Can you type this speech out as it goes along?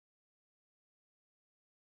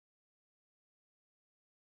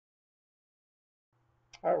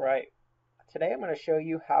All right. Today I'm going to show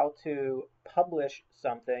you how to publish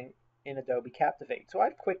something in Adobe Captivate. So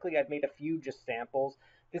I've made a few just samples.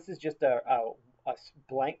 This is just a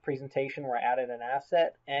blank presentation where I added an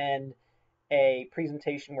asset and a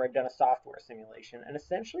presentation where I've done a software simulation. And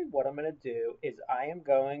essentially what I'm going to do is I am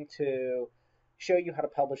going to show you how to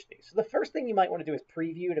publish these. So the first thing you might want to do is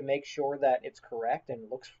preview to make sure that it's correct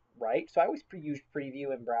and looks right. So I always use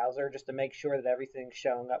preview in browser just to make sure that everything's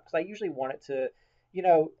showing up because I usually want it to,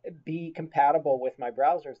 be compatible with my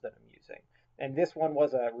browsers that I'm using. And this one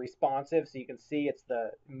was a responsive, so you can see it's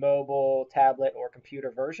the mobile, tablet, or computer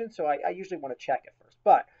version. So I usually want to check it first.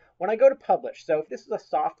 But when I go to publish, so if this is a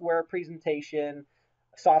software presentation,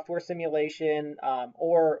 software simulation,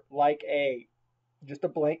 or like a just a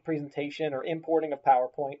blank presentation or importing a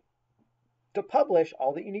PowerPoint, to publish,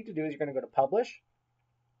 all that you need to do is you're going to go to publish,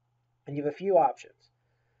 and you have a few options.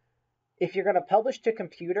 If you're going to publish to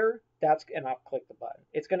computer, and I'll click the button.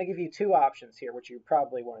 It's going to give you two options here, which you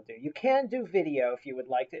probably want to do. You can do video if you would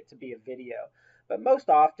like it to be a video, but most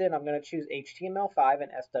often I'm going to choose HTML5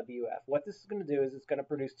 and SWF. What this is going to do is it's going to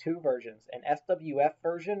produce two versions, an SWF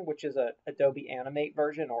version, which is a Adobe Animate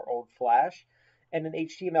version or old Flash, and an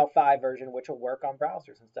HTML5 version, which will work on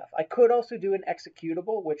browsers and stuff. I could also do an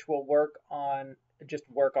executable, which will work on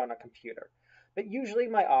a computer. But usually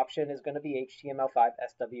my option is going to be HTML5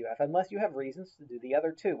 SWF, unless you have reasons to do the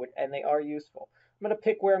other two, and they are useful. I'm going to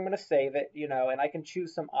pick where I'm going to save it, and I can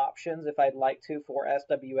choose some options if I'd like to for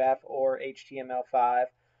SWF or HTML5.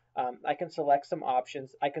 I can select some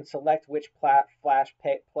options. I can select which Flash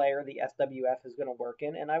player the SWF is going to work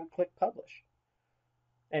in, and I would click Publish.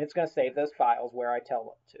 And it's going to save those files where I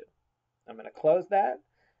tell it to. I'm going to close that.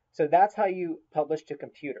 So that's how you publish to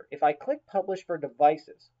computer. If I click publish for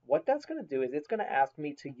devices, what that's going to do is it's going to ask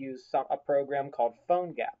me to use a program called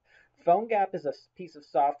PhoneGap. PhoneGap is a piece of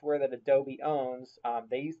software that Adobe owns.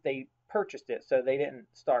 They purchased it, so they didn't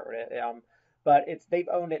start with it. But they've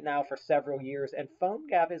owned it now for several years. And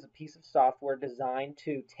PhoneGap is a piece of software designed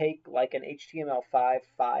to take like an HTML5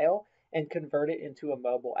 file and convert it into a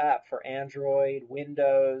mobile app for Android,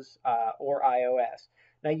 Windows, or iOS.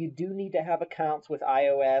 Now, you do need to have accounts with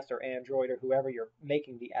iOS or Android or whoever you're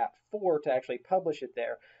making the app for to actually publish it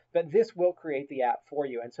there, but this will create the app for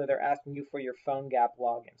you. And so they're asking you for your PhoneGap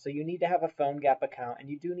login. So you need to have a PhoneGap account, and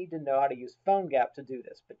you do need to know how to use PhoneGap to do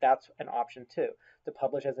this, but that's an option too, to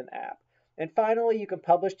publish as an app. And finally, you can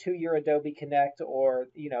publish to your Adobe Connect or,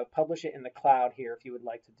 publish it in the cloud here if you would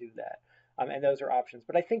like to do that. And those are options.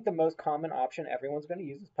 But I think the most common option everyone's going to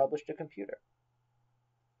use is publish to computer.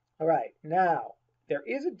 All right, now there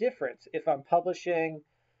is a difference if I'm publishing,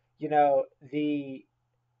 the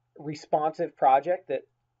responsive project that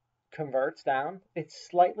converts down. It's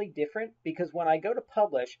slightly different because when I go to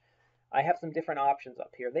publish, I have some different options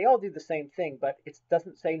up here. They all do the same thing, but it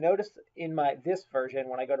doesn't say, notice in this version,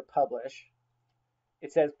 when I go to publish,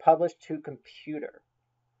 it says publish to computer.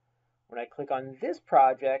 When I click on this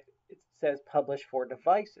project, it says publish for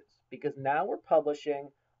devices because now we're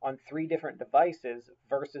publishing on 3 different devices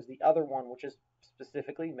versus the other one, which is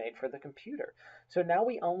specifically made for the computer. So now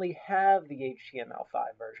we only have the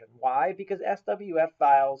HTML5 version. Why? Because SWF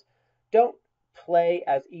files don't play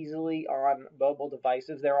as easily on mobile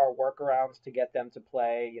devices. There are workarounds to get them to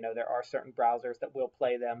play. There are certain browsers that will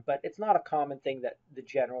play them, but it's not a common thing that the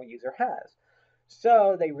general user has.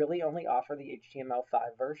 So they really only offer the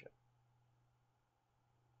HTML5 version.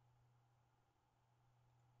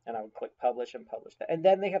 And I would click publish and publish that. And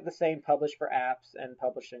then they have the same publish for apps and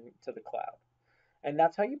publishing to the cloud. And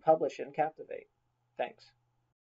that's how you publish in Captivate. Thanks.